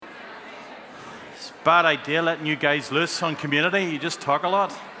It's a bad idea letting you guys loose on community. You just talk a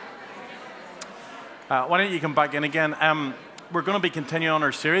lot. Why don't you come back in again? We're going to be continuing on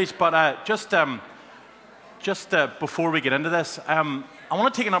our series, but just before we get into this, I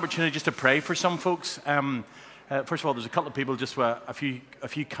want to take an opportunity just to pray for some folks. First of all, there's a couple of people just with a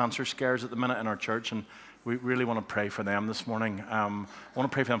few cancer scares at the minute in our church, and we really want to pray for them this morning. I want to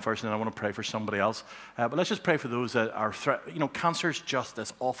pray for them first, and then I want to pray for somebody else. But let's just pray for those that are cancer is just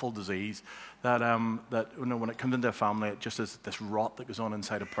this awful disease that when it comes into a family, it just is this rot that goes on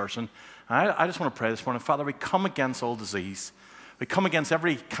inside a person. And I just want to pray this morning, Father, we come against all disease. We come against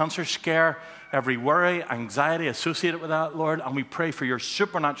every cancer scare, every worry, anxiety associated with that, Lord, and we pray for your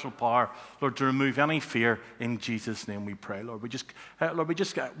supernatural power, Lord, to remove any fear. In Jesus' name we pray, Lord.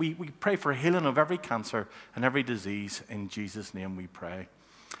 We pray for healing of every cancer and every disease. In Jesus' name we pray.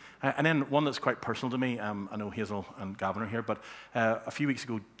 And then one that's quite personal to me, I know Hazel and Gavin are here, but a few weeks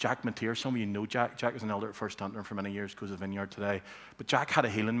ago, Jack Mateer, some of you know Jack. Jack was an elder at First Antrim for many years, goes to Vineyard today. But Jack had a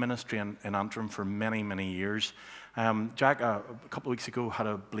healing ministry in Antrim for many, many years. Jack, a couple of weeks ago, had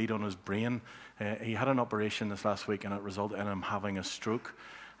a bleed on his brain. He had an operation this last week, and it resulted in him having a stroke.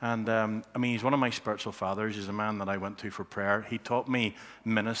 And he's one of my spiritual fathers. He's a man that I went to for prayer. He taught me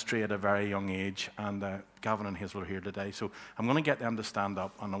ministry at a very young age, and Gavin and Hazel are here today. So I'm going to get them to stand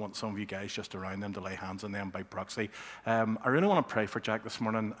up, and I want some of you guys just around them to lay hands on them by proxy. I really want to pray for Jack this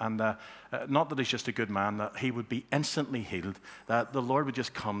morning, and not that he's just a good man, that he would be instantly healed, that the Lord would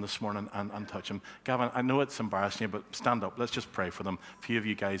just come this morning and touch him. Gavin, I know it's embarrassing you, but stand up. Let's just pray for them. A few of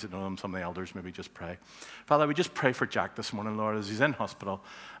you guys that know him, some of the elders, maybe just pray. Father, we just pray for Jack this morning, Lord, as he's in hospital.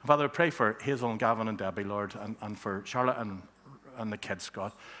 Father, I pray for Hazel and Gavin and Debbie, Lord, and for Charlotte and the kids,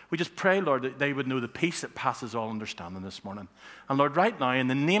 God. We just pray, Lord, that they would know the peace that passes all understanding this morning. And Lord, right now, in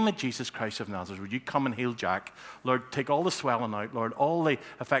the name of Jesus Christ of Nazareth, would you come and heal Jack? Lord, take all the swelling out, Lord, all the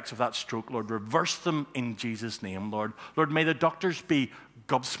effects of that stroke, Lord, reverse them in Jesus' name, Lord. Lord, may the doctors be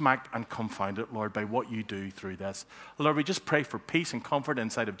gobsmacked and confounded, Lord, by what you do through this. Lord, we just pray for peace and comfort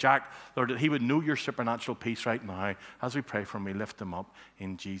inside of Jack, Lord, that he would know your supernatural peace right now. As we pray for him, we lift him up.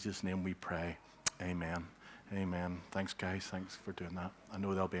 In Jesus' name we pray. Amen. Amen. Thanks, guys. Thanks for doing that. I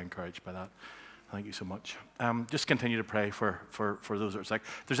know they'll be encouraged by that. Thank you so much. Just continue to pray for those that are sick.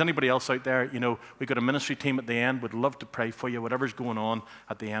 If there's anybody else out there, we've got a ministry team at the end. We'd love to pray for you. Whatever's going on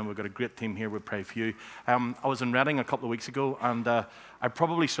at the end, we've got a great team here. We'll pray for you. I was in Reading a couple of weeks ago, and I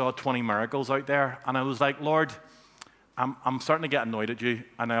probably saw 20 miracles out there. And I was like, Lord, I'm starting to get annoyed at you,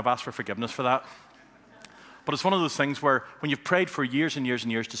 and I've asked for forgiveness for that. But it's one of those things where when you've prayed for years and years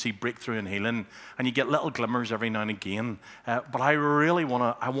and years to see breakthrough and healing, and you get little glimmers every now and again, but I really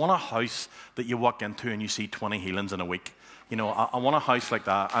want a house that you walk into and you see 20 healings in a week. I want a house like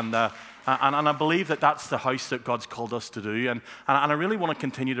that, and I believe that that's the house that God's called us to do, and I really want to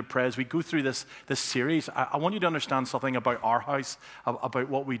continue to pray as we go through this series. I want you to understand something about our house, about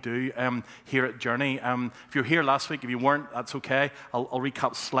what we do here at Journey. If you were here last week, if you weren't, that's okay. I'll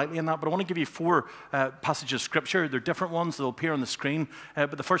recap slightly on that, but I want to give you 4 passages of Scripture. They're different ones. They'll appear on the screen,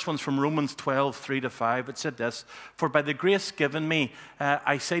 but the first one's from Romans 12, 3-5. It said this: "For by the grace given me,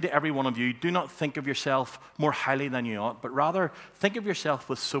 I say to every one of you, do not think of yourself more highly than you ought, but rather think of yourself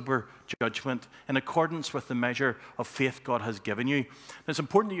with sober judgment in accordance with the measure of faith God has given you." And it's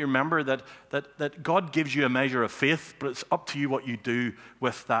important that you remember that God gives you a measure of faith, but it's up to you what you do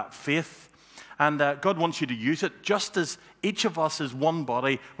with that faith. And God wants you to use it just as each of us is one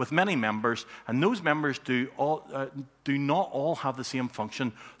body with many members, and those members do not all have the same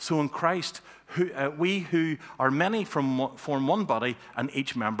function. So in Christ, we who are many form one body, and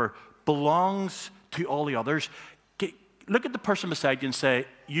each member belongs to all the others. Look at the person beside you and say,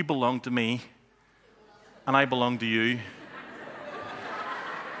 you belong to me, and I belong to you.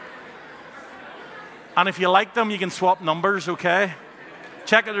 And if you like them, you can swap numbers, okay?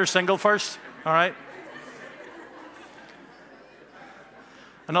 Check if they're single first, all right?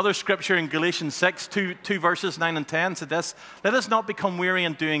 Another scripture in Galatians 6, 2 verses 9 and 10 said this: "Let us not become weary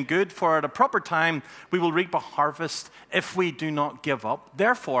in doing good, for at a proper time we will reap a harvest if we do not give up.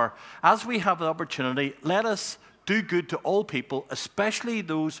 Therefore, as we have the opportunity, let us do good to all people, especially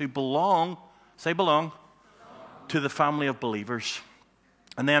those who belong," say belong, "to the family of believers."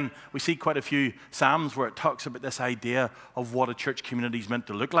 And then we see quite a few Psalms where it talks about this idea of what a church community is meant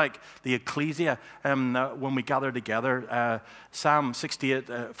to look like, the ecclesia, when we gather together. Psalm 68,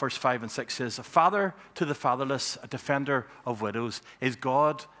 verse 5 and 6 says, "A father to the fatherless, a defender of widows, is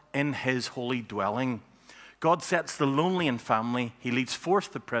God in his holy dwelling. God sets the lonely in family. He leads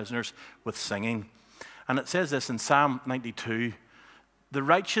forth the prisoners with singing." And it says this in Psalm 92, "The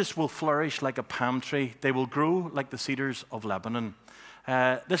righteous will flourish like a palm tree. They will grow like the cedars of Lebanon.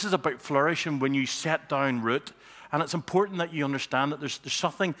 This is about flourishing when you set down root. And it's important that you understand that there's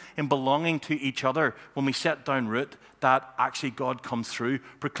something in belonging to each other when we set down root that actually God comes through,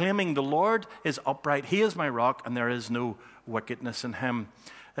 proclaiming the Lord is upright, He is my rock, and there is no wickedness in Him.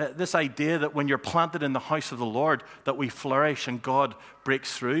 This idea that when you're planted in the house of the Lord, that we flourish and God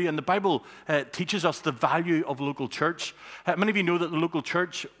breaks through. And the Bible teaches us the value of local church. Many of you know that the local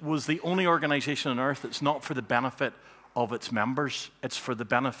church was the only organization on earth that's not for the benefit of its members. It's for the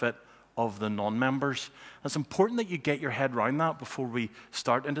benefit of the non-members. It's important that you get your head around that before we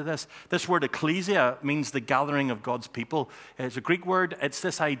start into this. This word ecclesia means the gathering of God's people. It's a Greek word. It's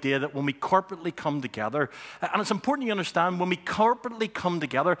this idea that when we corporately come together, and it's important you understand, when we corporately come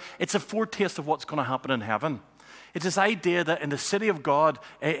together, it's a foretaste of what's going to happen in heaven. It's this idea that in the city of God,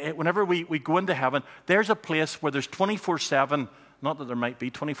 whenever we go into heaven, there's a place where there's 24/7. Not that there might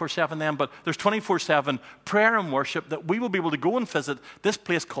be 24/7 then, but there's 24/7 prayer and worship that we will be able to go and visit this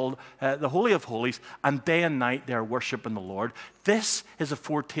place called the Holy of Holies, and day and night they're worshiping the Lord. This is a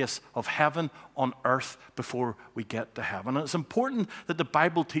foretaste of heaven on earth before we get to heaven. And it's important that the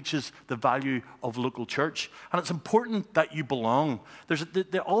Bible teaches the value of local church. And it's important that you belong.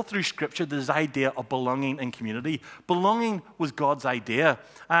 All through Scripture, there's this idea of belonging in community. Belonging was God's idea.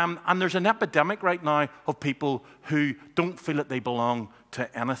 And there's an epidemic right now of people who don't feel that they belong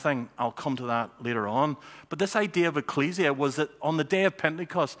to anything. I'll come to that later on. But this idea of ecclesia was that on the day of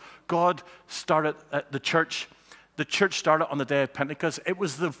Pentecost, God started the church. The church started on the day of Pentecost. It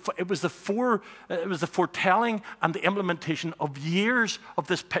was the foretelling and the implementation of years of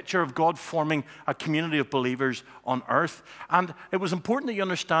this picture of God forming a community of believers on earth. And it was important that you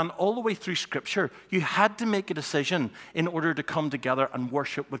understand all the way through Scripture, you had to make a decision in order to come together and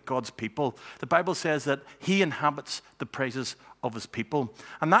worship with God's people. The Bible says that He inhabits the praises of His people.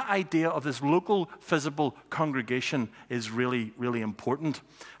 And that idea of this local, visible congregation is really, really important.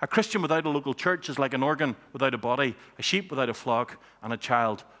 A Christian without a local church is like an organ without a body, a sheep without a flock, and a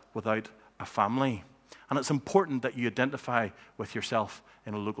child without a family. And it's important that you identify with yourself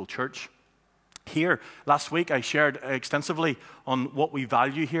in a local church. Here, last week, I shared extensively on what we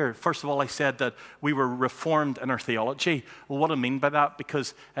value here. First of all, I said that we were reformed in our theology. Well, what do I mean by that?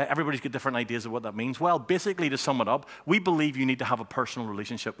 Because everybody's got different ideas of what that means. Well, basically, to sum it up, we believe you need to have a personal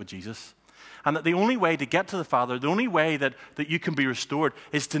relationship with Jesus. And that the only way to get to the Father, the only way that you can be restored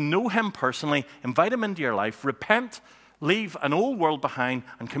is to know Him personally, invite Him into your life, repent, leave an old world behind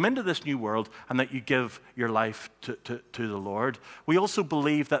and come into this new world, and that you give your life to the Lord. We also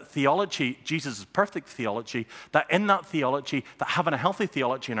believe that theology, Jesus' perfect theology, that in that theology, that having a healthy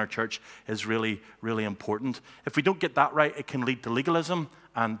theology in our church is really, really important. If we don't get that right, it can lead to legalism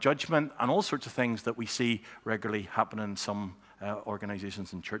and judgment and all sorts of things that we see regularly happening in some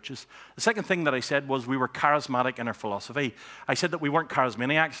organizations and churches. The second thing that I said was we were charismatic in our philosophy. I said that we weren't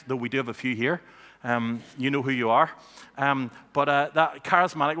charismaniacs, though we do have a few here. You know who you are. But that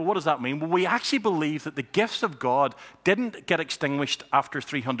charismatic, well, what does that mean? Well, we actually believe that the gifts of God didn't get extinguished after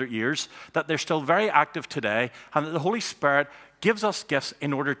 300 years, that they're still very active today, and that the Holy Spirit gives us gifts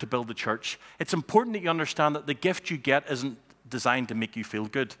in order to build the church. It's important that you understand that the gift you get isn't designed to make you feel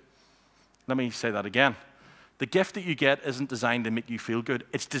good. Let me say that again. The gift that you get isn't designed to make you feel good.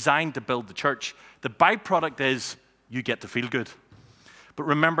 It's designed to build the church. The byproduct is you get to feel good. But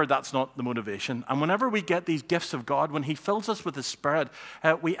remember, that's not the motivation. And whenever we get these gifts of God, when He fills us with His Spirit,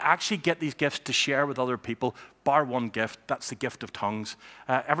 we actually get these gifts to share with other people, bar one gift. That's the gift of tongues.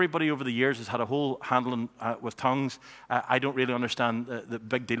 Everybody over the years has had a whole handling with tongues. I don't really understand the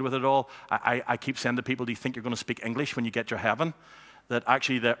big deal with it all. I keep saying to people, do you think you're going to speak English when you get to heaven? That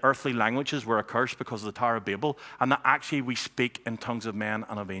actually the earthly languages were accursed because of the Tower of Babel, and that actually we speak in tongues of men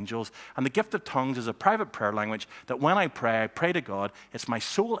and of angels. And the gift of tongues is a private prayer language that when I pray to God. It's my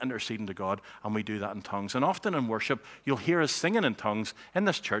soul interceding to God, and we do that in tongues. And often in worship, you'll hear us singing in tongues in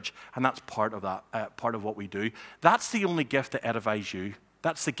this church, and that's part of that, part of what we do. That's the only gift that edifies you.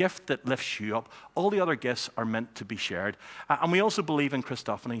 That's the gift that lifts you up. All the other gifts are meant to be shared. And we also believe in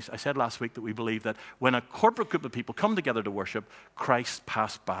Christophanies. I said last week that we believe that when a corporate group of people come together to worship, Christ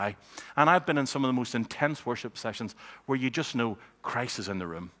passed by. And I've been in some of the most intense worship sessions where you just know Christ is in the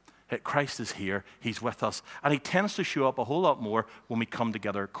room. Christ is here, He's with us, and He tends to show up a whole lot more when we come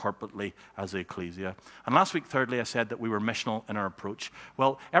together corporately as the ecclesia. And last week, thirdly, I said that we were missional in our approach.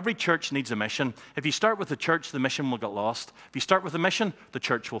 Well, every church needs a mission. If you start with the church, the mission will get lost. If you start with a mission, the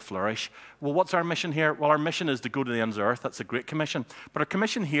church will flourish. Well, what's our mission here? Well, our mission is to go to the ends of the earth. That's the Great Commission. But our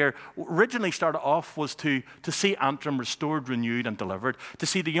commission here originally started off was to see Antrim restored, renewed, and delivered, to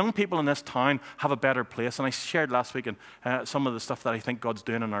see the young people in this town have a better place. And I shared last week some of the stuff that I think God's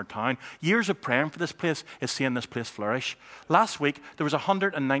doing in our town. town. Years of praying for this place is seeing this place flourish. Last week, there was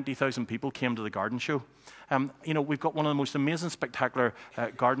 190,000 people came to the garden show. We've got one of the most amazing, spectacular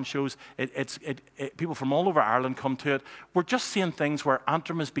garden shows. People from all over Ireland come to it. We're just seeing things where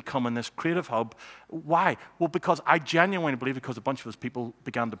Antrim is becoming this creative hub. Why? Well, because I genuinely believe because a bunch of us people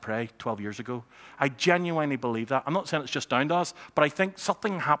began to pray 12 years ago. I genuinely believe that. I'm not saying it's just down to us, but I think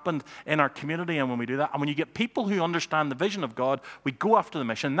something happened in our community, and when we do that, and when you get people who understand the vision of God, we go after the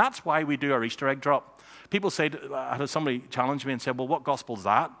mission. That's why we do our Easter egg drop. People say, I had somebody challenge me and said, well, what gospel is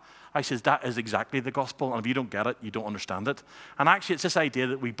that? I says, that is exactly the gospel, and if you don't get it, you don't understand it. And actually, it's this idea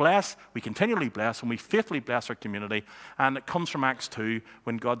that we bless, we continually bless, and we faithfully bless our community. And it comes from Acts 2,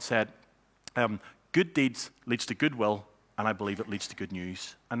 when God said, good deeds leads to goodwill, and I believe it leads to good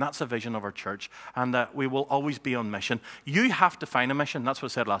news. And that's a vision of our church, and that we will always be on mission. You have to find a mission. That's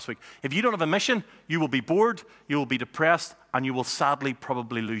what I said last week. If you don't have a mission, you will be bored, you will be depressed, and you will sadly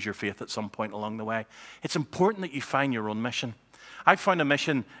probably lose your faith at some point along the way. It's important that you find your own mission. I found a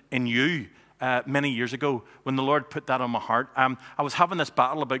mission in you many years ago when the Lord put that on my heart. I was having this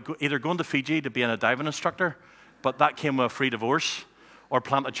battle about either going to Fiji to be a diving instructor, but that came with a free divorce, or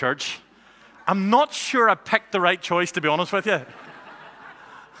plant a church. I'm not sure I picked the right choice, to be honest with you.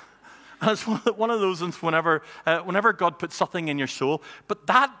 And it's one of those ones whenever God puts something in your soul. But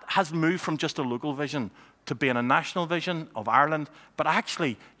that has moved from just a local vision to being a national vision of Ireland. But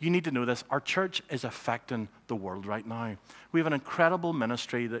actually, you need to know this, our church is affecting the world right now. We have an incredible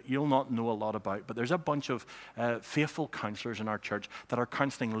ministry that you'll not know a lot about, but there's a bunch of faithful counselors in our church that are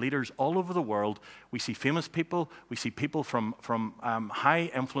counseling leaders all over the world. We see famous people, we see people from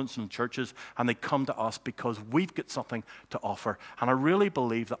high influence in churches, and they come to us because we've got something to offer. And I really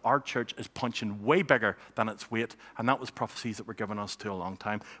believe that our church is punching way bigger than its weight, and that was prophecies that were given us to a long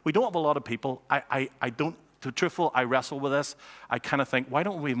time. We don't have a lot of people. To be truthful, I wrestle with this. I kind of think, why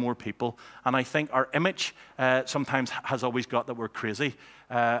don't we have more people? And I think our image sometimes has always got that we're crazy,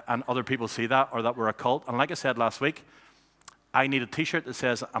 and other people see that, or that we're a cult. And like I said last week, I need a T-shirt that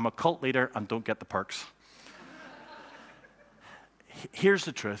says, I'm a cult leader and don't get the perks. Here's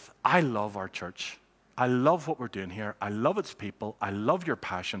the truth. I love our church. I love what we're doing here. I love its people. I love your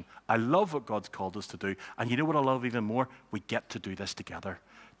passion. I love what God's called us to do. And you know what I love even more? We get to do this together.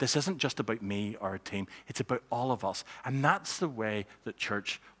 This isn't just about me or a team. It's about all of us. And that's the way that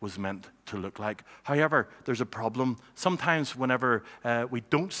church was meant to look like. However, there's a problem. Sometimes whenever we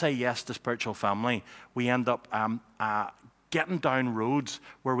don't say yes to spiritual family, we end up getting down roads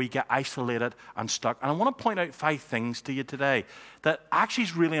where we get isolated and stuck. And I want to point out 5 things to you today that actually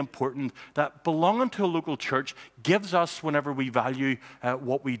is really important, that belonging to a local church gives us whenever we value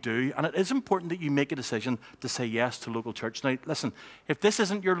what we do. And it is important that you make a decision to say yes to local church. Now, listen, if this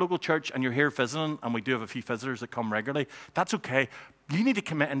isn't your local church and you're here visiting, and we do have a few visitors that come regularly, that's okay. You need to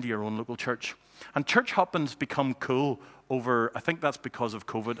commit into your own local church. And church hopping's become cool over, I think that's because of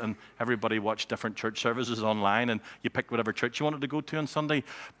COVID, and everybody watched different church services online, and you picked whatever church you wanted to go to on Sunday.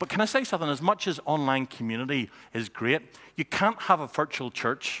 But can I say something? As much as online community is great, you can't have a virtual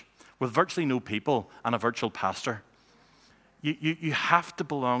church with virtually no people and a virtual pastor. You have to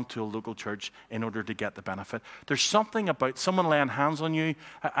belong to a local church in order to get the benefit. There's something about someone laying hands on you.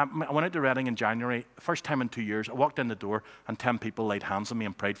 I went out to Reading in January, first time in 2 years. I walked in the door and 10 people laid hands on me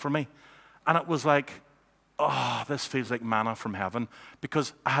and prayed for me. And it was like, oh, this feels like manna from heaven,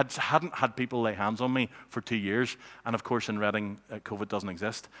 because I hadn't had people lay hands on me for 2 years. And of course in Reading, COVID doesn't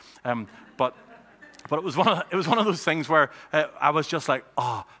exist. But it was one of those things where I was just like,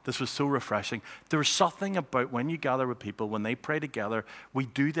 oh, this was so refreshing. There was something about when you gather with people, when they pray together, we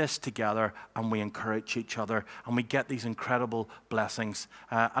do this together and we encourage each other and we get these incredible blessings.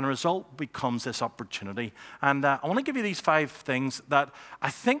 And a result becomes this opportunity. And I want to give you these 5 things that I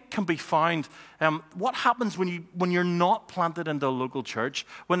think can be found. What happens when you're not planted into a local church,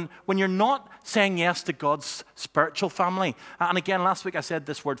 when you're not saying yes to God's spiritual family? And again, last week I said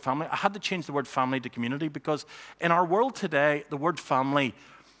this word family. I had to change the word family to community, because in our world today, the word family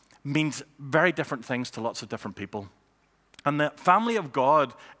means very different things to lots of different people. And the family of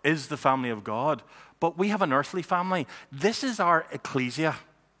God is the family of God, but we have an earthly family. This is our ecclesia,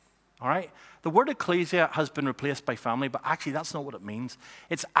 all right? The word ecclesia has been replaced by family, but actually that's not what it means.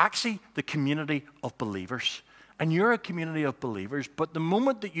 It's actually the community of believers. And you're a community of believers, but the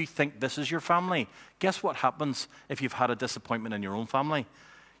moment that you think this is your family, guess what happens if you've had a disappointment in your own family?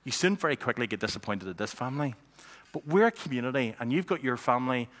 You soon very quickly get disappointed at this family. But we're a community, and you've got your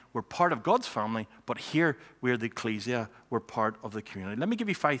family. We're part of God's family, but here we're the ecclesia. We're part of the community. Let me give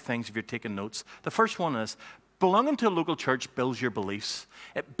you 5 things if you're taking notes. The first one is, belonging to a local church builds your beliefs.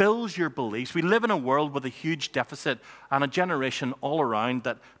 It builds your beliefs. We live in a world with a huge deficit and a generation all around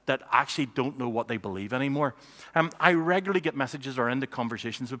that actually don't know what they believe anymore. I regularly get messages or into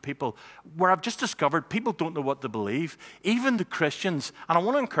conversations with people where I've just discovered people don't know what they believe, even the Christians. And I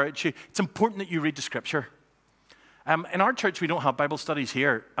want to encourage you, it's important that you read the Scripture. In our church, we don't have Bible studies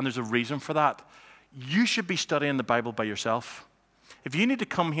here, and there's a reason for that. You should be studying the Bible by yourself. If you need to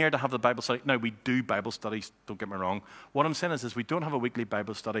come here to have the Bible study, now we do Bible studies, don't get me wrong. What I'm saying is we don't have a weekly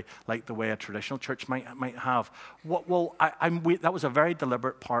Bible study like the way a traditional church might have. That was a very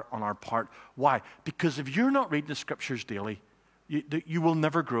deliberate part on our part. Why? Because if you're not reading the Scriptures daily, you will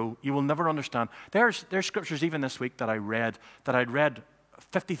never grow. You will never understand. There's Scriptures even this week that I'd read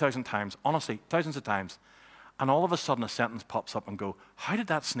 50,000 times, honestly, thousands of times. And all of a sudden a sentence pops up and go, how did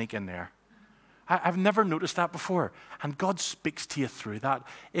that sneak in there? I've never noticed that before. And God speaks to you through that.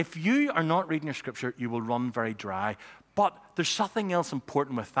 If you are not reading your Scripture, you will run very dry. But there's something else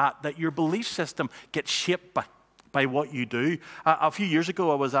important with that your belief system gets shaped by what you do. A few years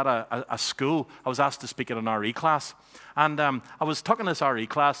ago, I was at a school. I was asked to speak at an RE class. And I was talking to this RE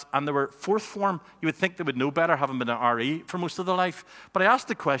class, and they were fourth form. You would think they would know better, having been an RE for most of their life. But I asked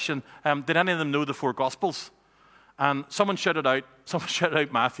the question, did any of them know the four Gospels? And someone shouted out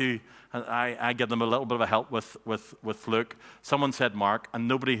Matthew, and I gave them a little bit of a help with Luke. Someone said Mark, and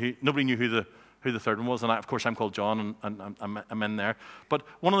nobody knew who the third one was. And of course, I'm called John, and I'm in there. But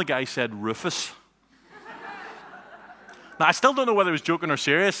one of the guys said Rufus. Now, I still don't know whether he was joking or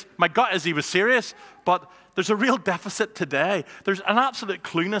serious. My gut is he was serious, but there's a real deficit today. There's an absolute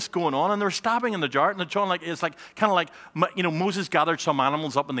clueness going on, and they're stabbing in the jar. And John, kind of like Moses gathered some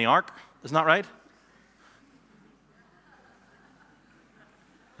animals up in the ark. Isn't that right?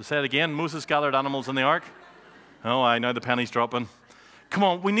 To say it again, Moses gathered animals in the ark. Oh, I know the penny's dropping. Come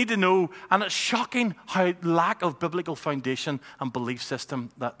on, we need to know. And it's shocking how lack of biblical foundation and belief system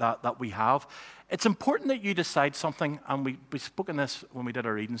that we have. It's important that you decide something, and we spoke in this when we did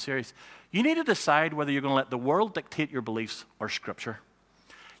our reading series. You need to decide whether you're going to let the world dictate your beliefs or Scripture.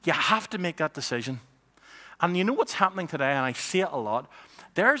 You have to make that decision. And you know what's happening today, and I see it a lot,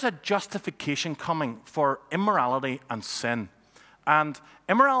 there's a justification coming for immorality and sin. And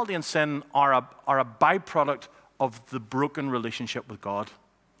immorality and sin are a byproduct of the broken relationship with God.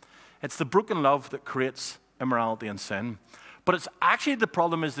 It's the broken love that creates immorality and sin. But it's actually the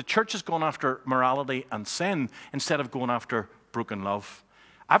problem is the church has gone after morality and sin instead of going after broken love.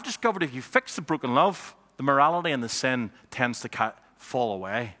 I've discovered if you fix the broken love, the morality and the sin tends to fall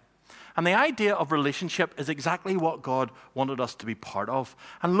away. And the idea of relationship is exactly what God wanted us to be part of.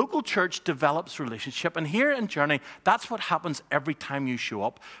 And local church develops relationship. And here in Journey, that's what happens every time you show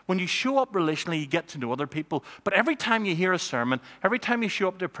up. When you show up relationally, you get to know other people. But every time you hear a sermon, every time you show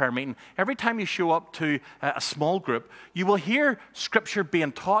up to a prayer meeting, every time you show up to a small group, you will hear Scripture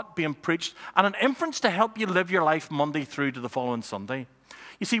being taught, being preached, and an inference to help you live your life Monday through to the following Sunday.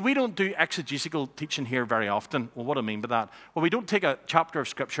 You see, we don't do exegetical teaching here very often. Well, what do I mean by that? Well, we don't take a chapter of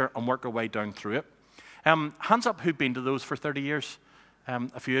Scripture and work our way down through it. Hands up who've been to those for 30 years.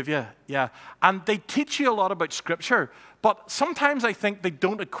 A few of you, yeah. And they teach you a lot about Scripture, but sometimes I think they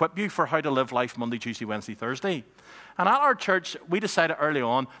don't equip you for how to live life Monday, Tuesday, Wednesday, Thursday. And at our church, we decided early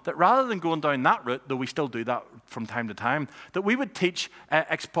on that rather than going down that route, though we still do that from time to time, that we would teach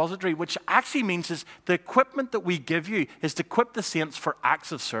expository, which actually means is the equipment that we give you is to equip the saints for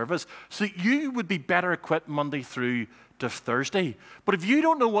acts of service so that you would be better equipped Monday through to Thursday. But if you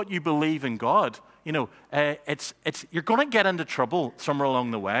don't know what you believe in God, you're going to get into trouble somewhere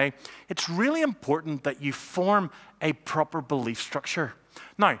along the way. It's really important that you form a proper belief structure.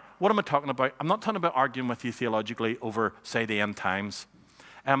 Now, what am I talking about? I'm not talking about arguing with you theologically over, say, the end times.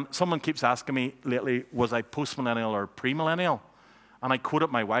 Someone keeps asking me lately, was I post-millennial or pre-millennial? And I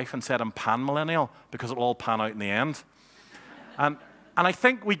quoted my wife and said I'm pan-millennial because it'll all pan out in the end. And I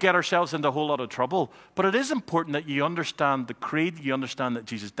think we get ourselves into a whole lot of trouble. But it is important that you understand the creed, you understand that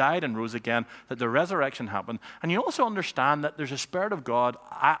Jesus died and rose again, that the resurrection happened. And you also understand that there's a Spirit of God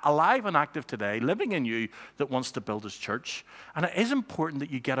alive and active today, living in you, that wants to build His church. And it is important that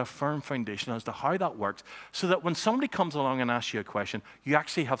you get a firm foundation as to how that works, so that when somebody comes along and asks you a question, you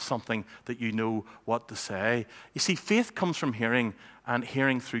actually have something that you know what to say. You see, faith comes from hearing, and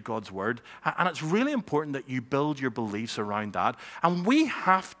hearing through God's word. And it's really important that you build your beliefs around that. And we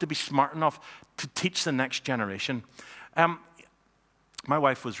have to be smart enough to teach the next generation. My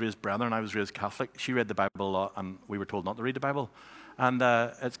wife was raised Brethren, I was raised Catholic. She read the Bible a lot, and we were told not to read the Bible. And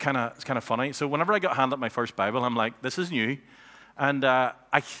it's kind of funny. So whenever I got handed my first Bible, I'm like, this is new. And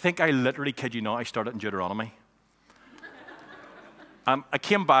I think I literally, kid you not, I started in Deuteronomy. I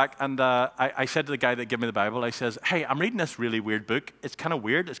came back and I said to the guy that gave me the Bible, I says, hey, I'm reading this really weird book. It's kind of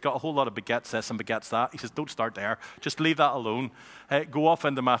weird. It's got a whole lot of begets this and begets that. He says, don't start there. Just leave that alone. Go off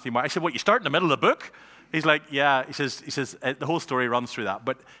into Matthew, Mark. I said, what, you start in the middle of the book? He's like, yeah. He says the whole story runs through that.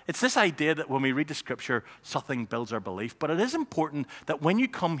 But it's this idea that when we read the Scripture, something builds our belief. But it is important that when you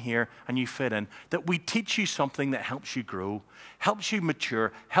come here and you fit in, that we teach you something that helps you grow, helps you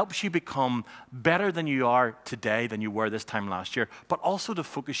mature, helps you become better than you are today than you were this time last year, but also to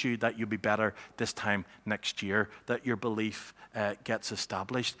focus you that you'll be better this time next year, that your belief gets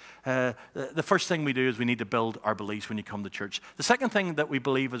established. The first thing we do is we need to build our beliefs when you come to church. The second thing that we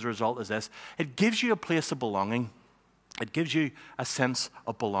believe as a result is this: it gives you a place of belonging. It gives you a sense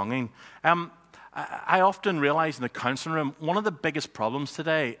of belonging. I often realize in the counseling room, one of the biggest problems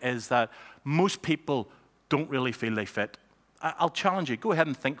today is that most people don't really feel they fit. I'll challenge you. Go ahead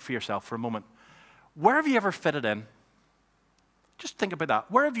and think for yourself for a moment. Where have you ever fitted in? Just think about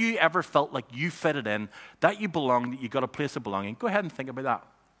that. Where have you ever felt like you fitted in, that you belong, that you got a place of belonging? Go ahead and think about that.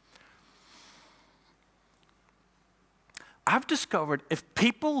 I've discovered if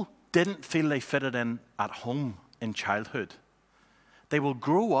people didn't feel they fitted in at home in childhood, they will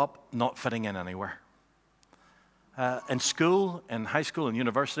grow up not fitting in anywhere. In school, in high school, in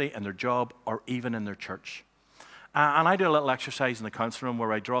university, in their job, or even in their church. And I do a little exercise in the counseling room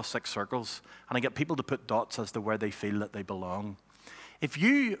where I draw 6 circles, and I get people to put dots as to where they feel that they belong. If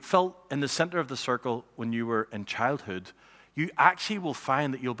you felt in the center of the circle when you were in childhood, you actually will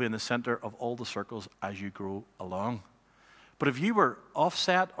find that you'll be in the center of all the circles as you grow along. But if you were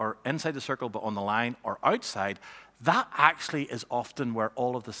offset or inside the circle but on the line or outside, that actually is often where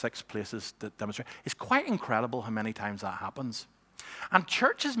all of the 6 places that demonstrate. It's quite incredible how many times that happens. And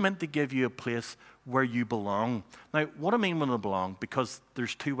church is meant to give you a place where you belong. Now, what do I mean when I belong? Because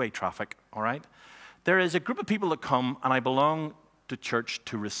there's two-way traffic, all right? There is a group of people that come, and I belong to church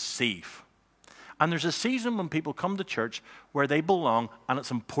to receive. And there's a season when people come to church where they belong, and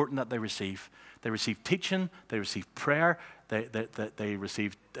it's important that they receive. They receive teaching, they receive prayer, they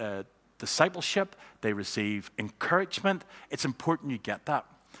receive discipleship, they receive encouragement. It's important you get that.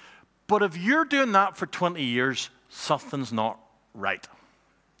 But if you're doing that for 20 years, something's not right.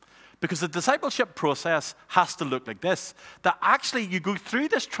 Because the discipleship process has to look like this, that actually you go through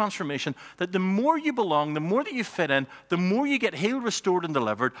this transformation, that the more you belong, the more that you fit in, the more you get healed, restored, and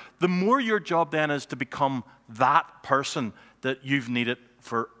delivered, the more your job then is to become that person that you've needed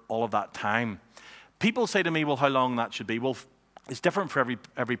for all of that time. People say to me, well, how long that should be? Well, it's different for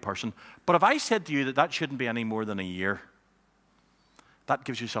every person. But if I said to you that that shouldn't be any more than a year, that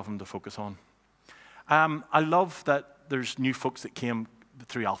gives you something to focus on. I love that there's new folks that came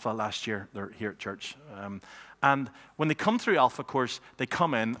through Alpha last year. They're here at church. And when they come through Alpha course, they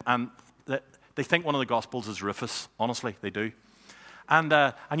come in and they think one of the Gospels is Rufus. Honestly, they do. And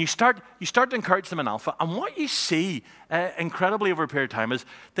you start to encourage them in Alpha. And what you see incredibly over a period of time is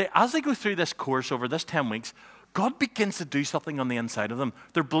as they go through this course over this 10 weeks, God begins to do something on the inside of them.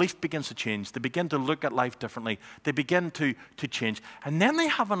 Their belief begins to change. They begin to look at life differently. They begin to change. And then they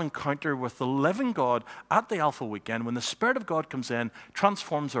have an encounter with the living God at the Alpha weekend. When the Spirit of God comes in,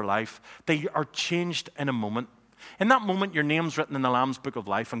 transforms their life, they are changed in a moment. In that moment, your name's written in the Lamb's Book of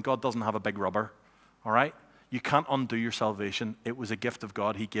Life, and God doesn't have a big rubber. All right? You can't undo your salvation. It was a gift of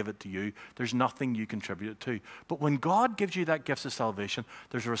God. He gave it to you. There's nothing you contribute to. But when God gives you that gift of salvation,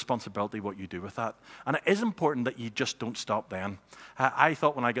 there's a responsibility what you do with that. And it is important that you just don't stop then. I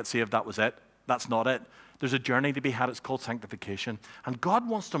thought when I got saved, that was it. That's not it. There's a journey to be had. It's called sanctification. And God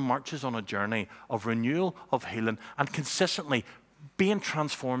wants to march us on a journey of renewal, of healing, and consistently being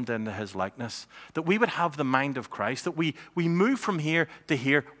transformed into His likeness, that we would have the mind of Christ, that we move from here to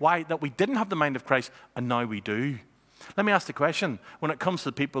here. Why? That we didn't have the mind of Christ, and now we do. Let me ask the question, when it comes to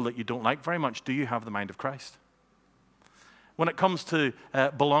the people that you don't like very much, do you have the mind of Christ? When it comes to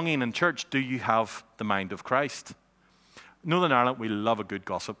belonging in church, do you have the mind of Christ? Northern Ireland, we love a good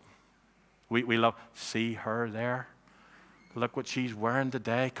gossip. We love, see her there? Look what she's wearing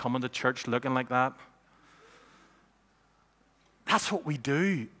today, coming to church looking like that. That's what we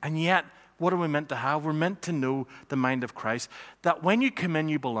do. And yet, what are we meant to have? We're meant to know the mind of Christ. That when you come in,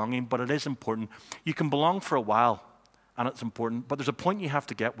 you belonging, but it is important. You can belong for a while, and it's important. But there's a point you have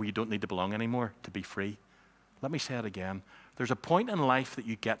to get where you don't need to belong anymore to be free. Let me say it again. There's a point in life that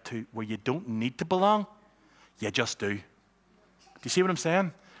you get to where you don't need to belong. You just do. Do you see what I'm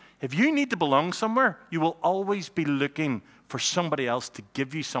saying? If you need to belong somewhere, you will always be looking for somebody else to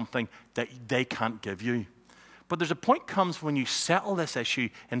give you something that they can't give you. But there's a point comes when you settle this issue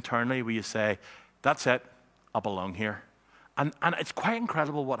internally where you say, that's it, I belong here. And it's quite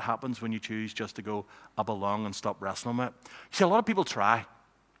incredible what happens when you choose just to go, I belong, and stop wrestling with it. You see, a lot of people try.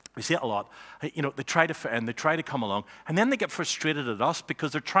 We see it a lot. You know, they try to fit in, they try to come along, and then they get frustrated at us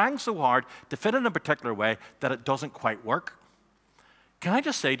because they're trying so hard to fit in a particular way that it doesn't quite work. Can I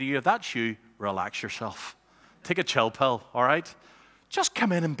just say to you, if that's you, relax yourself. Take a chill pill, all right? Just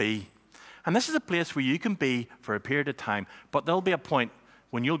come in and be. And this is a place where you can be for a period of time, but there'll be a point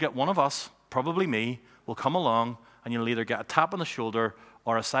when you'll get one of us, probably me, will come along, and you'll either get a tap on the shoulder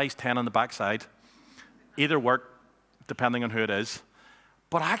or a size 10 on the backside. Either work, depending on who it is.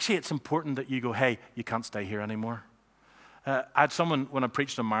 But actually, it's important that you go, hey, you can't stay here anymore. I had someone, when I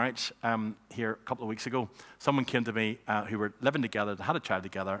preached on marriage here a couple of weeks ago, someone came to me who were living together, they had a child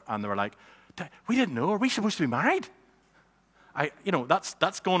together, and they were like, we didn't know, are we supposed to be married?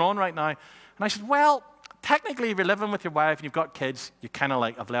 That's going on right now. And I said, well, technically, if you're living with your wife and you've got kids, you kind of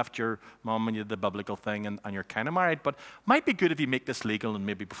like have left your mom and you did the biblical thing and you're kind of married, but it might be good if you make this legal, and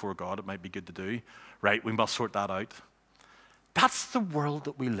maybe before God it might be good to do. Right, we must sort that out. That's the world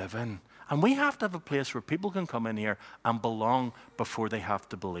that we live in. And we have to have a place where people can come in here and belong before they have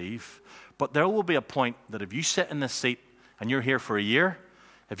to believe. But there will be a point that if you sit in this seat and you're here for a year,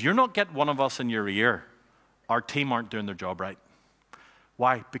 if you're not getting one of us in your ear, our team aren't doing their job right.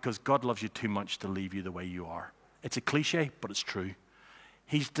 Why? Because God loves you too much to leave you the way you are. It's a cliche, but it's true.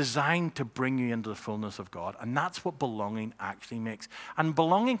 He's designed to bring you into the fullness of God, and that's what belonging actually makes. And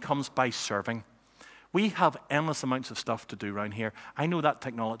belonging comes by serving. We have endless amounts of stuff to do around here. I know that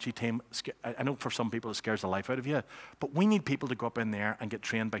technology team, I know for some people it scares the life out of you, but we need people to go up in there and get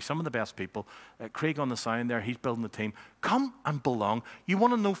trained by some of the best people. Craig on the sound there, he's building the team. Come and belong. You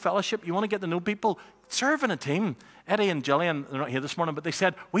want to know fellowship? You want to get to know people? Serve in a team. Eddie and Gillian, they're not here this morning, but they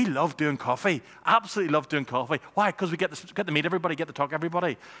said, we love doing coffee. Absolutely love doing coffee. Why? Because we get to meet everybody, get to talk to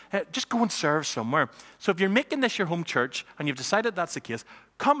everybody. Just go and serve somewhere. So if you're making this your home church and you've decided that's the case,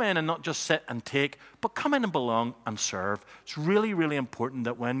 come in and not just sit and take, but come in and belong and serve. It's really, really important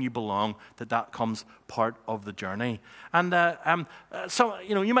that when you belong, that comes part of the journey. And so,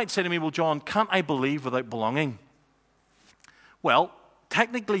 you might say to me, well, John, can't I believe without belonging? Well,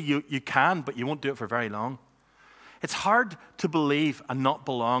 technically you can, but you won't do it for very long. It's hard to believe and not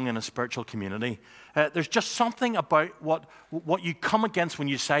belong in a spiritual community. There's just something about what you come against when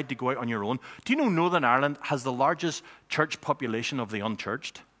you decide to go out on your own. Do you know Northern Ireland has the largest church population of the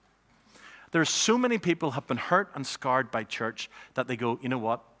unchurched? There's so many people have been hurt and scarred by church that they go, you know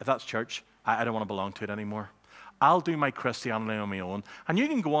what, if that's church, I don't want to belong to it anymore. I'll do my Christianity on my own. And you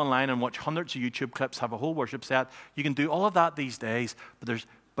can go online and watch hundreds of YouTube clips, have a whole worship set. You can do all of that these days,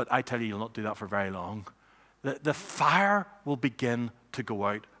 but I tell you, you'll not do that for very long. The fire will begin to go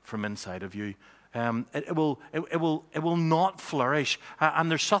out from inside of you. It will not flourish.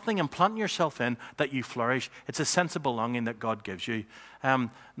 And there's something in planting yourself in that you flourish. It's a sense of belonging that God gives you.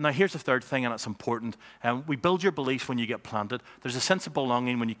 Now, here's the third thing, and it's important. We build your beliefs when you get planted. There's a sense of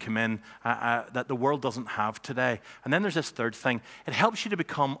belonging when you come in that the world doesn't have today. And then there's this third thing. It helps you to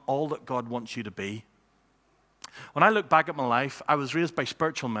become all that God wants you to be. When I look back at my life, I was raised by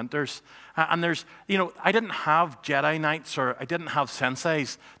spiritual mentors. And I didn't have Jedi Knights or I didn't have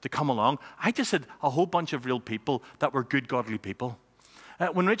senseis to come along. I just had a whole bunch of real people that were good, godly people.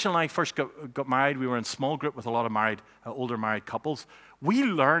 When Rachel and I first got married, we were in a small group with a lot of older married couples. We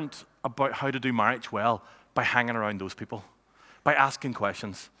learned about how to do marriage well by hanging around those people, by asking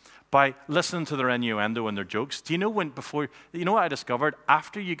questions, by listening to their innuendo and their jokes. Do you know what I discovered?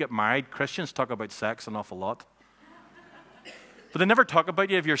 After you get married, Christians talk about sex an awful lot. But they never talk about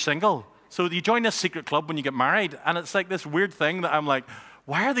you if you're single. So you join this secret club when you get married, and it's like this weird thing that I'm like,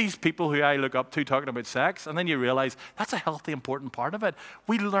 why are these people who I look up to talking about sex? And then you realize that's a healthy, important part of it.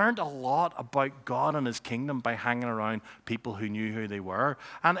 We learned a lot about God and His kingdom by hanging around people who knew who they were.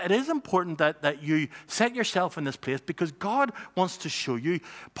 And it is important that you set yourself in this place because God wants to show you.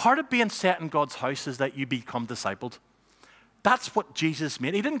 Part of being set in God's house is that you become discipled. That's what Jesus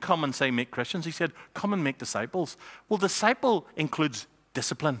made. He didn't come and say, make Christians. He said, come and make disciples. Well, disciple includes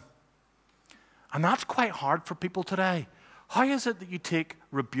discipline. And that's quite hard for people today. How is it that you take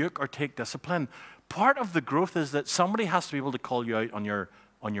rebuke or take discipline? Part of the growth is that somebody has to be able to call you out on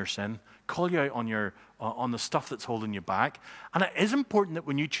your sin, call you out on the stuff that's holding you back. And it is important that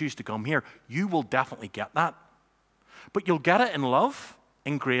when you choose to come here, you will definitely get that. But you'll get it in love,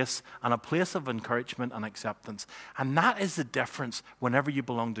 in grace, and a place of encouragement and acceptance. And that is the difference whenever you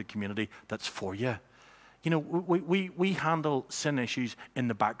belong to a community that's for you. We handle sin issues in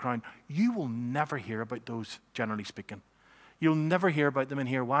the background. You will never hear about those, generally speaking. You'll never hear about them in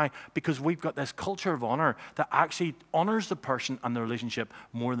here. Why? Because we've got this culture of honor that actually honors the person and the relationship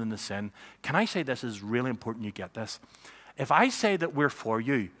more than the sin. Can I say this is really important you get this? If I say that we're for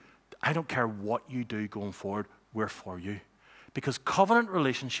you, I don't care what you do going forward, we're for you. Because covenant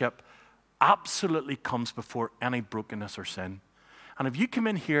relationship absolutely comes before any brokenness or sin. And if you come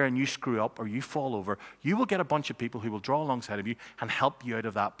in here and you screw up or you fall over, you will get a bunch of people who will draw alongside of you and help you out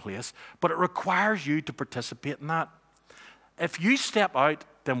of that place. But it requires you to participate in that. If you step out,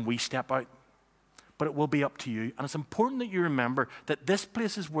 then we step out. But it will be up to you. And it's important that you remember that this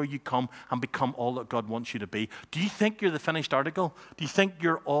place is where you come and become all that God wants you to be. Do you think you're the finished article? Do you think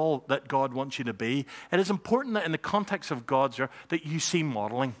you're all that God wants you to be? It is important that in the context of God's earth, that you see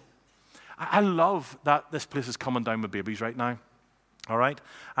modeling. I love that this place is coming down with babies right now. All right?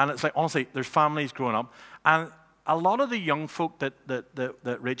 And it's like, honestly, there's families growing up. And a lot of the young folk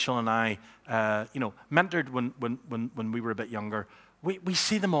that Rachel and I, mentored when we were a bit younger, we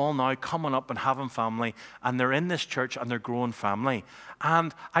see them all now coming up and having family, and they're in this church and they're growing family.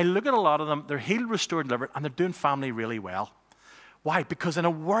 And I look at a lot of them, they're healed, restored, delivered, and they're doing family really well. Why? Because in a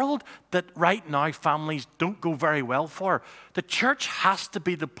world that right now families don't go very well for, the church has to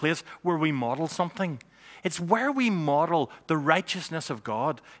be the place where we model something. It's where we model the righteousness of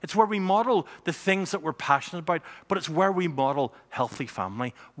God. It's where we model the things that we're passionate about, but it's where we model healthy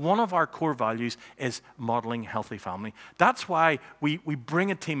family. One of our core values is modeling healthy family. That's why we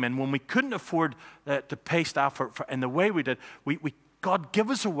bring a team in. When we couldn't afford to pay staff for in the way we did, God give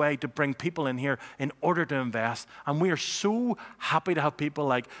us a way to bring people in here in order to invest. And we are so happy to have people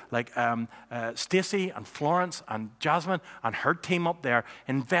like Stacey and Florence and Jasmine and her team up there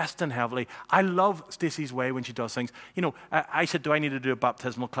investing heavily. I love Stacey's way when she does things. I said, do I need to do a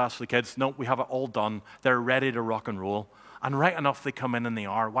baptismal class for the kids? No, we have it all done. They're ready to rock and roll. And right enough, they come in and they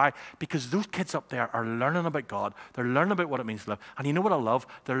are. Why? Because those kids up there are learning about God. They're learning about what it means to live. And you know what I love?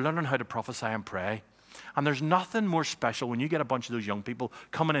 They're learning how to prophesy and pray. And there's nothing more special when you get a bunch of those young people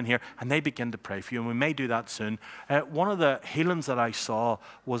coming in here and they begin to pray for you. And we may do that soon. One of the healings that I saw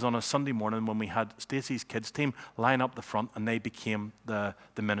was on a Sunday morning when we had Stacey's kids team line up the front and they became the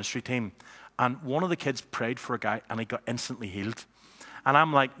ministry team. And one of the kids prayed for a guy and he got instantly healed. And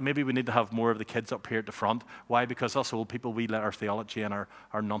I'm like, maybe we need to have more of the kids up here at the front. Why? Because us old people, we let our theology and our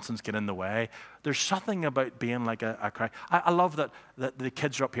nonsense get in the way. There's something about being like a cry. I love that the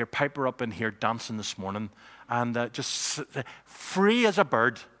kids are up here, Piper up in here dancing this morning, and just free as a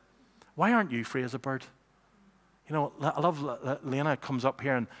bird. Why aren't you free as a bird? I love Lena comes up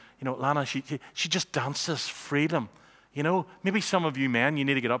here, and Lana, she just dances freedom. Maybe some of you men, you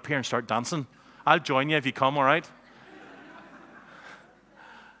need to get up here and start dancing. I'll join you if you come, all right?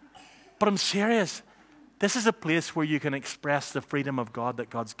 But I'm serious. This is a place where you can express the freedom of God that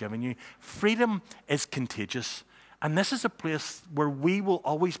God's given you. Freedom is contagious. And this is a place where we will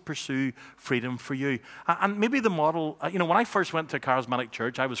always pursue freedom for you. And maybe the model, when I first went to a charismatic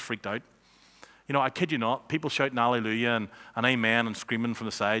church, I was freaked out. I kid you not, people shouting hallelujah and amen and screaming from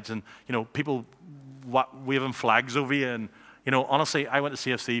the sides and, people waving flags over you. And, honestly, I went to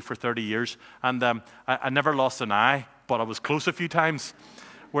CFC for 30 years and I never lost an eye, but I was close a few times,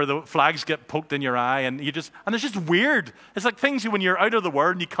 where the flags get poked in your eye, and it's just weird. It's like things when you're out of the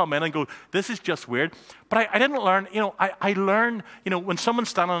word and you come in and go, this is just weird. But I didn't learn, I learned, when someone's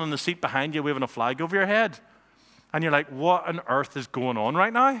standing on the seat behind you waving a flag over your head, and you're like, what on earth is going on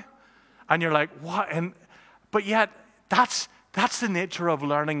right now? And you're like, what? But yet, that's the nature of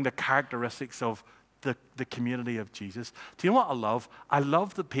learning the characteristics of the community of Jesus. Do you know what I love? I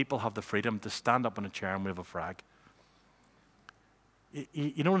love that people have the freedom to stand up in a chair and wave a flag.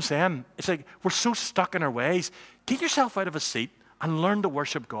 You know what I'm saying? It's like we're so stuck in our ways. Get yourself out of a seat and learn to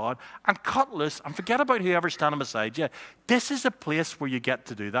worship God and cut loose and forget about whoever's standing beside you. This is a place where you get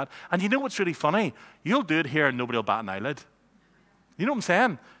to do that. And you know what's really funny? You'll do it here and nobody will bat an eyelid. You know what I'm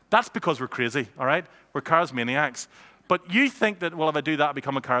saying? That's because we're crazy, all right? We're charismaniacs. But you think that, well, if I do that, I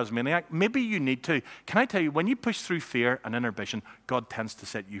become a charismaniac. Maybe you need to. Can I tell you, when you push through fear and inhibition, God tends to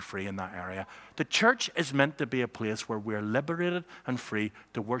set you free in that area. The church is meant to be a place where we're liberated and free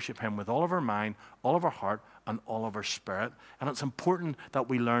to worship Him with all of our mind, all of our heart, and all of our spirit. And it's important that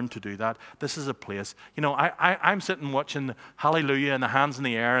we learn to do that. This is a place. I'm sitting watching Hallelujah and the hands in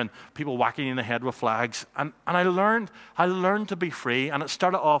the air and people whacking you in the head with flags. And I learned to be free. And it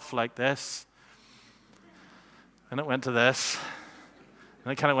started off like this. And it went to this,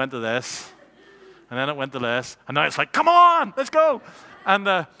 and it kind of went to this, and then it went to this, and now it's like, come on, let's go.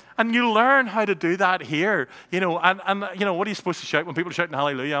 And you learn how to do that here, and what are you supposed to shout when people are shouting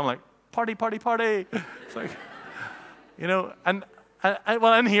hallelujah? I'm like, party, party, party. It's like, and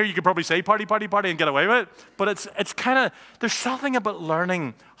well, in here you could probably say party, party, party and get away with it, but it's kind of, there's something about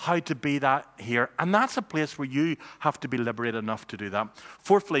learning how to be that here, and that's a place where you have to be liberated enough to do that.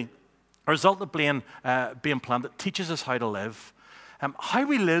 Fourthly, a result of being planted, teaches us how to live. How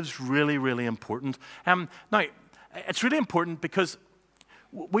we live is really, really important. Now, it's really important because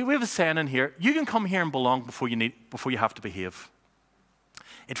we have a saying in here, you can come here and belong before you have to behave.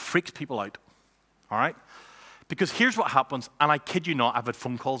 It freaks people out, all right? Because here's what happens, and I kid you not, I've had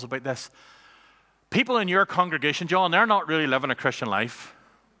phone calls about this. People in your congregation, John, they're not really living a Christian life.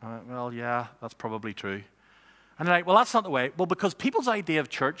 Well, yeah, that's probably true. And they're like, well, that's not the way. Well, because people's idea of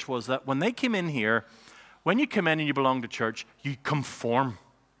church was that when they came in here, when you come in and you belong to church, you conform.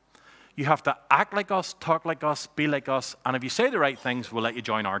 You have to act like us, talk like us, be like us, and if you say the right things, we'll let you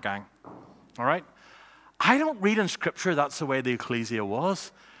join our gang. All right? I don't read in Scripture that's the way the ecclesia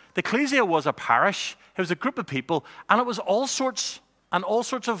was. The ecclesia was a parish. It was a group of people, and it was all sorts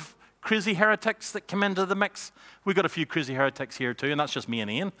of crazy heretics that came into the mix. We've got a few crazy heretics here too, and that's just me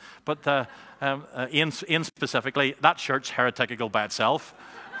and Ian. But Ian specifically, that shirt's heretical by itself.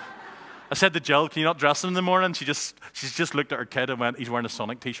 I said to Jill, can you not dress him in the morning? She's just looked at her kid and went, he's wearing a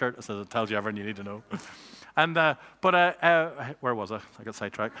Sonic t-shirt. I said, it tells you everything you need to know. And where was I? I got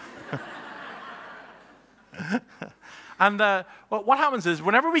sidetracked. And what happens is,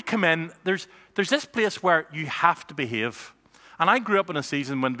 whenever we come in, there's this place where you have to behave. And I grew up in a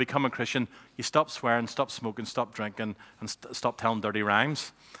season when to become a Christian, you stop swearing, stop smoking, stop drinking, and stop telling dirty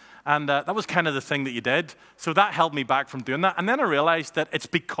rhymes. And that was kind of the thing that you did. So that held me back from doing that. And then I realized that it's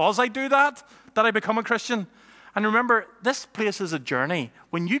because I do that I become a Christian. And remember, this place is a journey.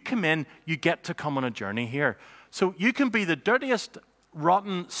 When you come in, you get to come on a journey here. So you can be the dirtiest,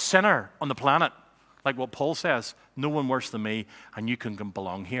 rotten sinner on the planet, like what Paul says, no one worse than me, and you can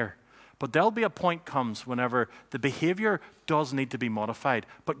belong here. But there'll be a point comes whenever the behavior does need to be modified.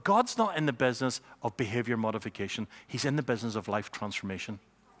 But God's not in the business of behavior modification. He's in the business of life transformation.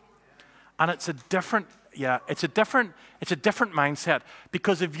 And it's a different mindset.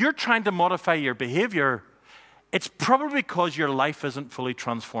 Because if you're trying to modify your behavior, it's probably because your life isn't fully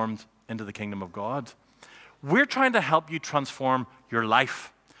transformed into the kingdom of God. We're trying to help you transform your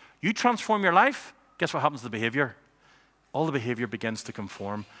life. You transform your life, guess what happens to the behavior? All the behavior begins to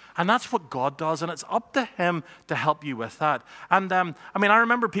conform. And that's what God does, and it's up to Him to help you with that. And I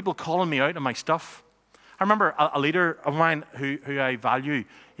remember people calling me out on my stuff. I remember a leader of mine who I value,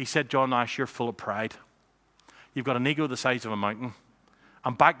 he said, John Nash, you're full of pride. You've got an ego the size of a mountain.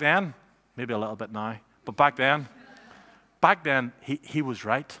 And back then, maybe a little bit now, but back then, he was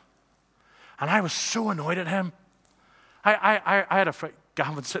right. And I was so annoyed at him. I had a friend,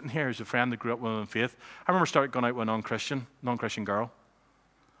 Gavin sitting here, who's a friend that grew up with him in faith. I remember started going out with a non-Christian girl.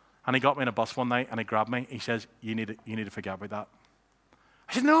 And he got me in a bus one night and he grabbed me. He says, you need to forget about that.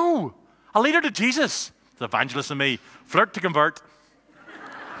 I said, no, I'll lead her to Jesus. The evangelist in me, flirt to convert.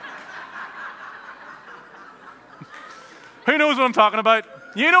 Who knows what I'm talking about?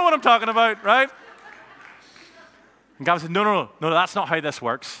 You know what I'm talking about, right? And God said, no, that's not how this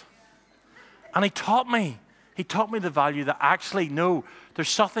works. And he taught me the value that actually, no, there's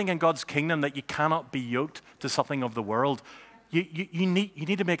something in God's kingdom that you cannot be yoked to something of the world. You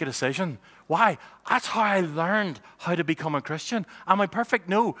need to make a decision. Why? That's how I learned how to become a Christian. Am I perfect?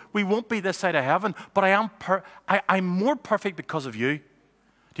 No, we won't be this side of heaven, but I'm more perfect because of you. Do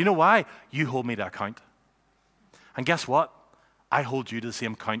you know why? You hold me to account. And guess what? I hold you to the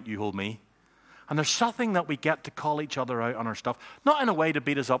same count you hold me. And there's something that we get to call each other out on our stuff, not in a way to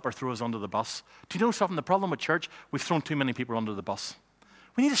beat us up or throw us under the bus. Do you know something? The problem with church, we've thrown too many people under the bus.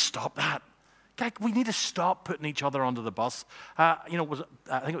 We need to stop that. We need to stop putting each other under the bus. I think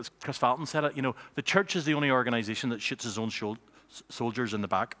it was Chris Falton said it. The church is the only organization that shoots its own soldiers in the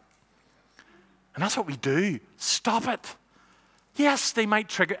back. And that's what we do. Stop it. Yes, they might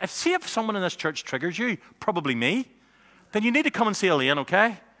trigger. See if someone in this church triggers you, probably me, then you need to come and see Elaine,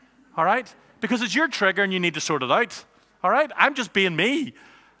 okay? All right? Because it's your trigger and you need to sort it out. All right? I'm just being me.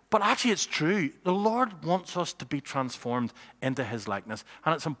 But actually, it's true. The Lord wants us to be transformed into His likeness.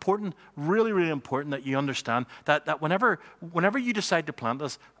 And it's important, really, really important that you understand that whenever you decide to plant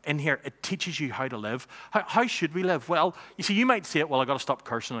us in here, it teaches you how to live. How should we live? Well, you see, you might say it, well, I've got to stop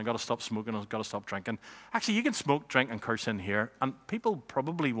cursing, I've got to stop smoking, I've got to stop drinking. Actually, you can smoke, drink, and curse in here, and people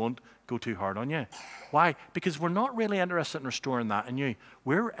probably won't go too hard on you. Why? Because we're not really interested in restoring that in you.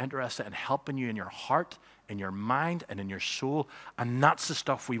 We're interested in helping you in your heart, in your mind, and in your soul, and that's the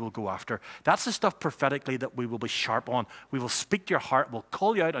stuff we will go after. That's the stuff prophetically that we will be sharp on. We will speak to your heart, we'll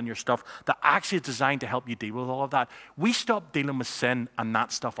call you out on your stuff that actually is designed to help you deal with all of that. We stopped dealing with sin and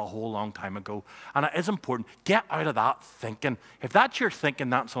that stuff a whole long time ago, and it is important. Get out of that thinking. If that's your thinking,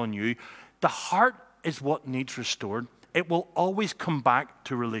 that's on you. The heart is what needs restored. It will always come back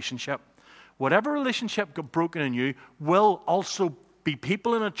to relationship. Whatever relationship got broken in you will also be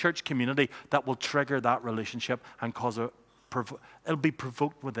people in a church community that will trigger that relationship and cause it'll be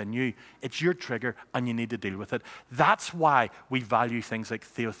provoked within you. It's your trigger and you need to deal with it. That's why we value things like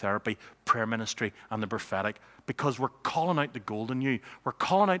theotherapy, prayer ministry, and the prophetic, because we're calling out the gold in you. We're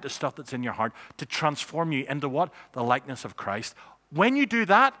calling out the stuff that's in your heart to transform you into what? The likeness of Christ. When you do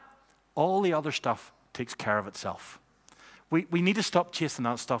that, all the other stuff takes care of itself. We need to stop chasing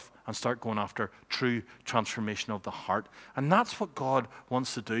that stuff and start going after true transformation of the heart. And that's what God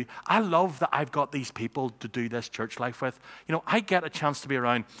wants to do. I love that I've got these people to do this church life with. You know, I get a chance to be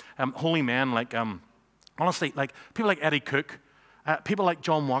around holy men like, honestly, like people like Eddie Cook, people like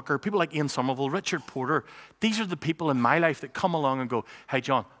John Walker, people like Ian Somerville, Richard Porter. These are the people in my life that come along and go, hey,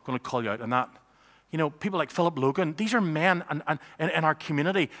 John, I'm going to call you out on that. You know, people like Philip Logan. These are men in our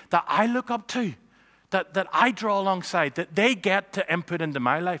community that I look up to. That I draw alongside, that they get to input into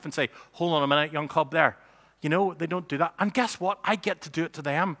my life and say, hold on a minute, young cub there. You know, they don't do that. And guess what? I get to do it to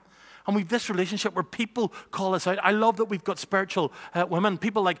them. And we've this relationship where people call us out. I love that we've got spiritual women,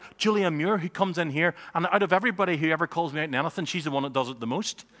 people like Julia Muir, who comes in here, and out of everybody who ever calls me out in anything, she's the one that does it the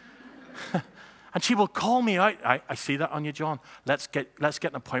most. And she will call me out. I see that on you, John. Let's get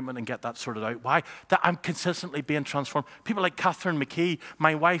an appointment and get that sorted out. Why? That I'm consistently being transformed. People like Catherine McKee,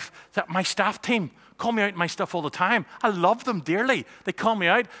 my wife, my staff team, call me out in my stuff all the time. I love them dearly. They call me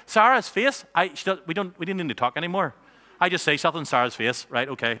out. Sarah's face, we didn't need to talk anymore. I just say something, Sarah's face. Right,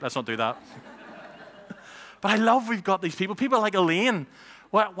 okay, let's not do that. But I love we've got these people. People like Elaine.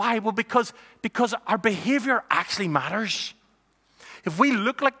 Why? Well, because our behavior actually matters. If we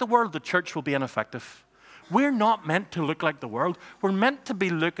look like the world, the church will be ineffective. We're not meant to look like the world. We're meant to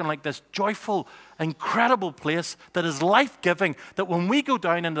be looking like this joyful, incredible place that is life-giving, that when we go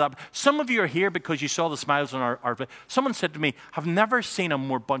down into that, some of you are here because you saw the smiles on our someone said to me, I've never seen a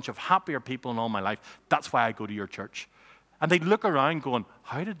more bunch of happier people in all my life. That's why I go to your church. And they look around going,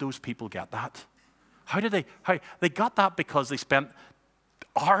 how did those people get that? How they got that because they spent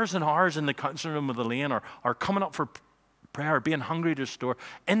hours and hours in the counseling room with Elaine or coming up for prayer, being hungry to restore,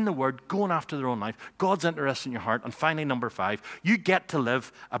 in the Word, going after their own life. God's interested in your heart. And finally, number 5, you get to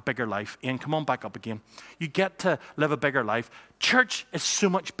live a bigger life. Ian, come on back up again. You get to live a bigger life. Church is so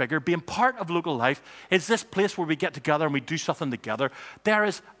much bigger. Being part of local life is this place where we get together and we do something together. There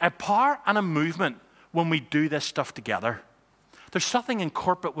is a power and a movement when we do this stuff together. There's something in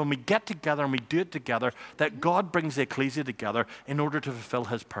corporate when we get together and we do it together that God brings the ecclesia together in order to fulfill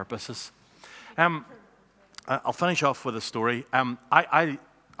His purposes. I'll finish off with a story. I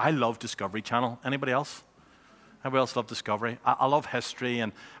love Discovery Channel. Anybody else? Anybody else love Discovery? I love history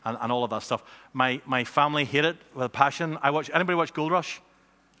and all of that stuff. My family hate it with a passion. Anybody watch Gold Rush?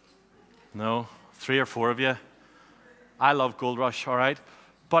 No? 3 or 4 of you? I love Gold Rush, all right?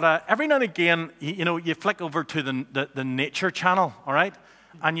 But every now and again, you flick over to the Nature Channel, all right?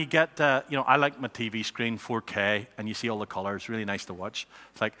 And you get, I like my TV screen, 4K, and you see all the colors, really nice to watch.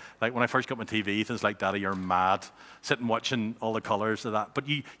 It's like when I first got my TV, Ethan's like, Daddy, you're mad, sitting watching all the colors of that. But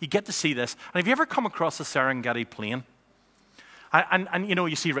you get to see this. And have you ever come across the Serengeti Plain? And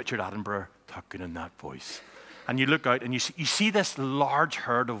you see Richard Attenborough talking in that voice. And you look out and you see this large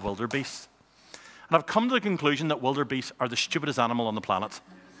herd of wildebeest. And I've come to the conclusion that wildebeest are the stupidest animal on the planet.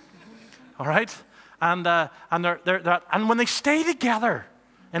 All right? And when they stay together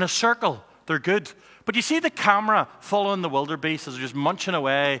in a circle, they're good. But you see the camera following the wildebeest as they're just munching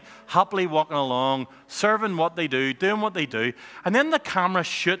away, happily walking along, serving what they do, doing what they do. And then the camera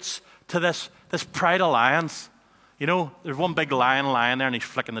shoots to this pride of lions. You know, there's one big lion lying there and he's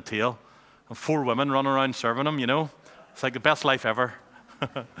flicking the tail. And 4 women running around serving him, It's like the best life ever.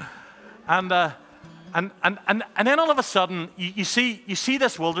 And then all of a sudden, you see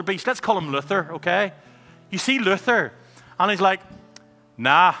this wildebeest. Let's call him Luther, okay? You see Luther, and he's like,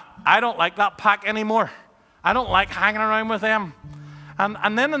 nah, I don't like that pack anymore. I don't like hanging around with them.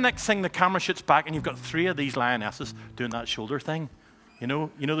 And then the next thing, the camera shoots back, and you've got 3 of these lionesses doing that shoulder thing. You know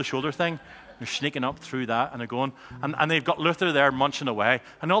the shoulder thing? They're sneaking up through that, and they're going, and they've got Luther there munching away,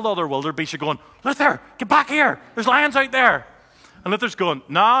 and all the other wildebeest are going, Luther, get back here. There's lions out there. And Luther's going,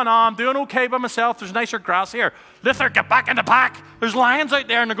 no, I'm doing okay by myself. There's nicer grass here. Luther, get back in the pack. There's lions out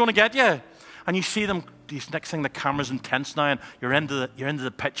there, and they're going to get you. And you see them, next thing the camera's intense now, and you're into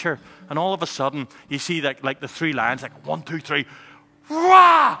the picture. And all of a sudden, you see that, like the 3 lions, like 1, 2, 3,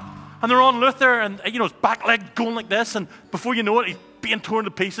 wah! And they're on Luther, and his back leg going like this, and before you know it, he's being torn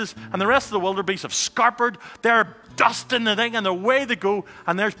to pieces. And the rest of the wildebeest have scarpered. They're dusting the thing, and away they go.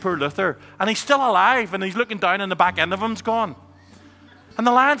 And there's poor Luther, and he's still alive, and he's looking down, and the back end of him's gone. And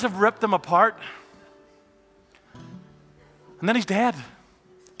the lions have ripped him apart. And then he's dead,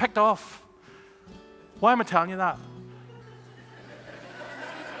 picked off. Why am I telling you that?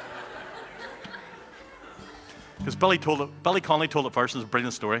 Because Billy Connolly told it first, and it's a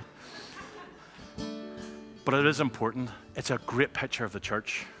brilliant story. But it is important. It's a great picture of the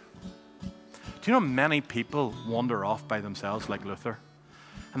church. Do you know many people wander off by themselves like Luther?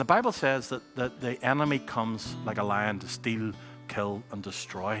 And the Bible says that the enemy comes like a lion to steal, kill, and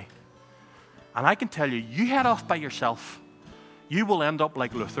destroy. And I can tell you, you head off by yourself, you will end up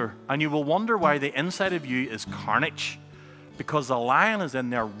like Luther, and you will wonder why the inside of you is carnage, because the lion is in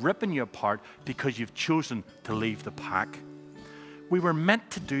there ripping you apart because you've chosen to leave the pack. We were meant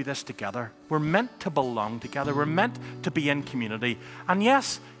to do this together. We're meant to belong together. We're meant to be in community. And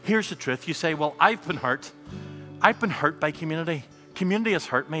yes, here's the truth. You say, well, I've been hurt. I've been hurt by community. Community has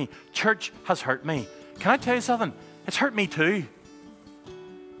hurt me. Church has hurt me. Can I tell you something? It's hurt me too.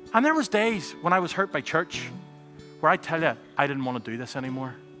 And there was days when I was hurt by church where I tell you, I didn't want to do this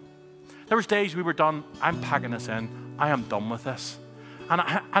anymore. There was days we were done. I'm packing this in. I am done with this.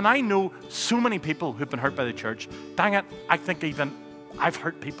 And I know so many people who've been hurt by the church. Dang it, I think even I've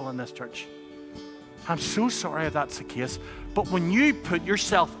hurt people in this church. I'm so sorry if that's the case. But when you put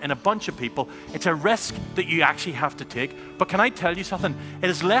yourself in a bunch of people, it's a risk that you actually have to take. But can I tell you something? It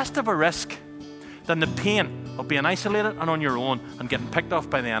is less of a risk than the pain of being isolated and on your own and getting picked off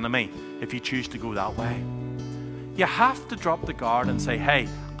by the enemy if you choose to go that way. You have to drop the guard and say, hey,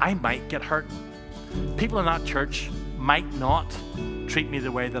 I might get hurt. People in that church might not treat me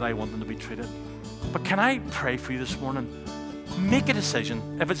the way that I want them to be treated. But can I pray for you this morning? Make a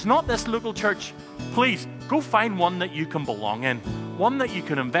decision. If it's not this local church, please go find one that you can belong in, one that you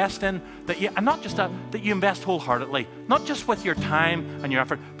can invest in, and not just that you invest wholeheartedly, not just with your time and your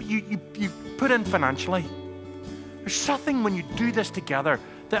effort, but you put in financially. There's something when you do this together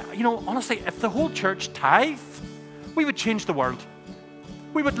that, honestly, if the whole church tithed, we would change the world.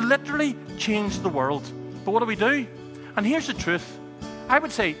 We would literally change the world. But what do? And here's the truth. I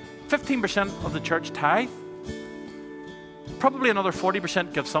would say 15% of the church tithe, probably another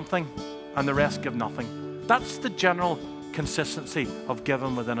 40% give something, and the rest give nothing. That's the general consistency of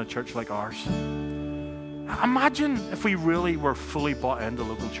giving within a church like ours. Imagine if we really were fully bought into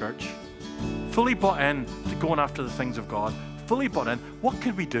local church, fully bought in to going after the things of God, fully bought in. What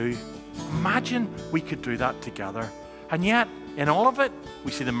could we do? Imagine we could do that together. And yet, in all of it,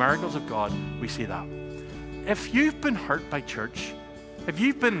 we see the miracles of God. We see that. If you've been hurt by church, if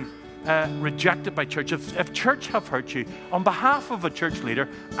you've been rejected by church, if church have hurt you, on behalf of a church leader,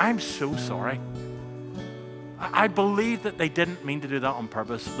 I'm so sorry. I believe that they didn't mean to do that on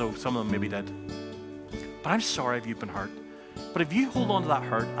purpose, though some of them maybe did. But I'm sorry if you've been hurt. But if you hold on to that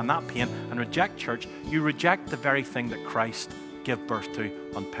hurt and that pain and reject church, you reject the very thing that Christ gave birth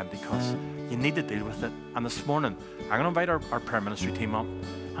to on Pentecost. You need to deal with it. And this morning, I'm going to invite our prayer ministry team up.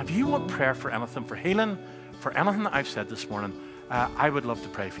 And if you want prayer for anything, for healing, for anything that I've said this morning, I would love to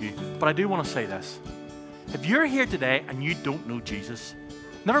pray for you. But I do want to say this. If you're here today and you don't know Jesus,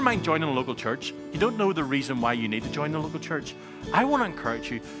 never mind joining a local church, you don't know the reason why you need to join the local church, I want to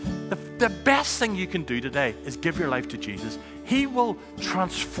encourage you, the best thing you can do today is give your life to Jesus. He will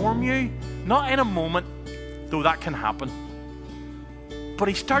transform you, not in a moment, though that can happen, but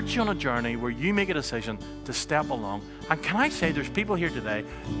He starts you on a journey where you make a decision to step along. And can I say, there's people here today,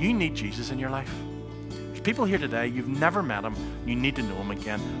 you need Jesus in your life. There's people here today, you've never met Him, you need to know Him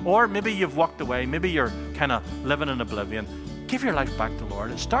again. Or maybe you've walked away, maybe you're kind of living in oblivion. Give your life back to the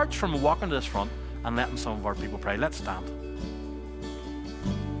Lord. It starts from walking to this front and letting some of our people pray. Let's stand.